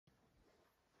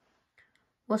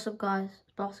What's up guys,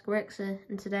 it's Plastic Rex here,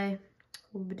 and today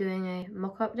we'll be doing a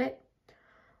mock update.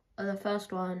 The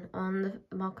first one on the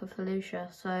mock of Felucia.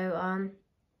 So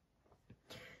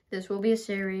this will be a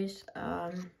series,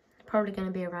 probably going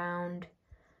to be around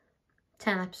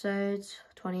 10 episodes,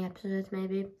 20 episodes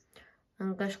maybe.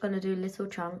 I'm just going to do little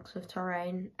chunks of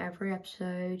terrain every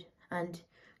episode, and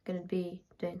going to be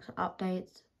doing some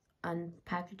updates and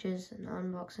packages and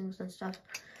unboxings and stuff.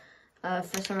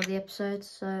 For some of the episodes,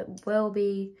 so it will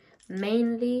be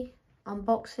mainly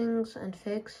unboxings and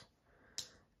figs,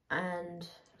 and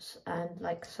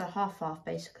like, so half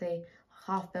basically,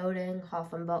 half building, half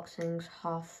unboxings,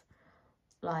 half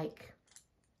like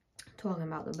talking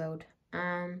about the build.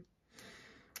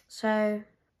 So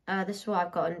this is what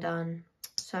I've gotten done.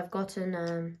 So I've gotten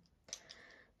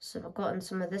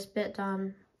some of this bit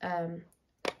done.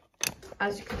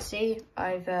 As you can see,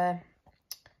 I've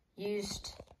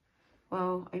used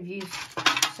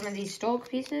some of these stalk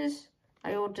pieces.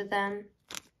 I ordered them,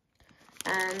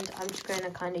 and I'm just going to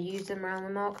kind of use them around the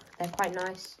mock. They're quite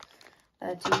nice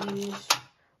to use.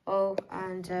 Oh,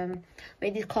 and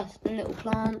made these custom little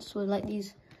plants with like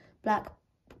these black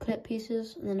clip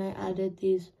pieces, and then I added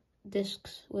these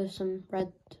discs with some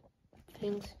red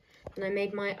things. And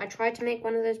I tried to make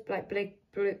one of those like big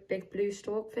blue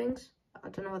stalk things. I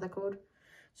don't know what they're called.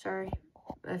 Sorry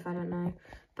if I don't know,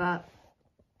 but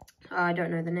I don't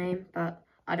know the name, but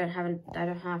I don't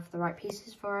have the right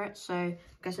pieces for it, so I'm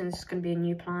guessing this is going to be a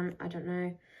new plant. I don't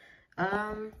know. So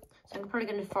I'm probably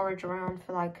going to forage around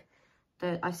for like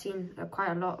I've seen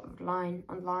quite a lot of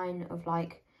online of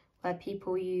like where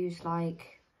people use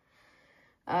like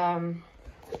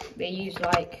they use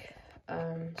like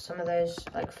some of those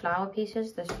like flower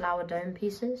pieces, those flower dome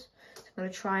pieces. So I'm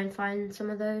going to try and find some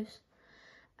of those,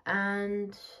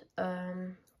 and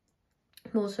I'm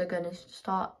also going to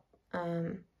start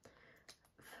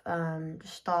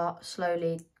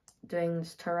slowly doing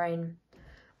this terrain.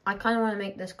 I kind of want to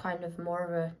make this kind of more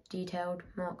of a detailed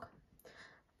mock.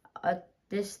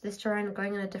 This terrain, I'm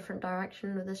going in a different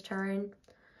direction with this terrain.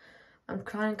 I'm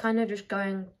kind of just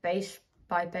going base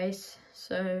by base,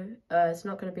 so it's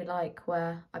not going to be like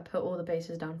where I put all the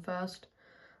bases down first.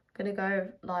 I'm going to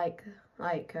go like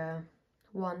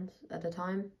one at a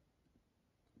time.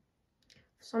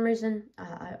 For some reason,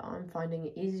 I'm finding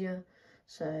it easier,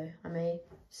 so I may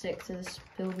stick to this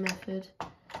build method.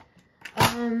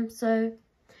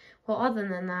 Well, other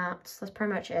than that, that's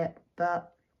pretty much it.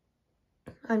 But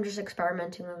I'm just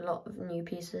experimenting with a lot of new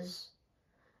pieces,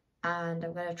 and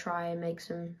I'm going to try and make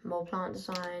some more plant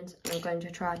designs. And I'm going to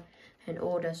try and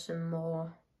order some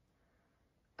more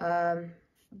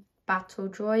battle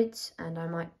droids, and I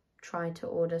might try to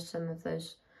order some of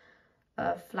those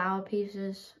flower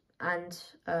pieces, and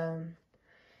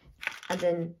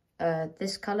then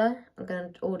this color, I'm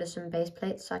going to order some base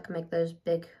plates so I can make those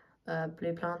big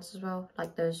blue plants as well,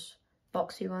 like those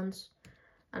boxy ones.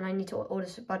 And I need to order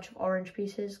a bunch of orange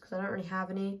pieces because I don't really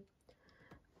have any.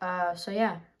 So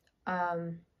yeah.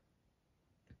 So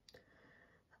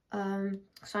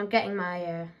I'm getting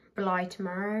my Bly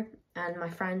tomorrow, and my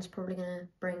friend's probably gonna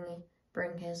bring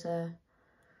his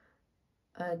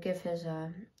give his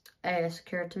AS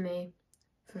secure to me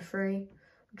for free,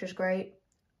 which is great.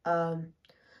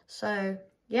 So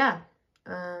yeah,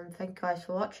 thank you guys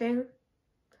for watching,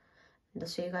 and I'll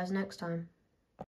see you guys next time.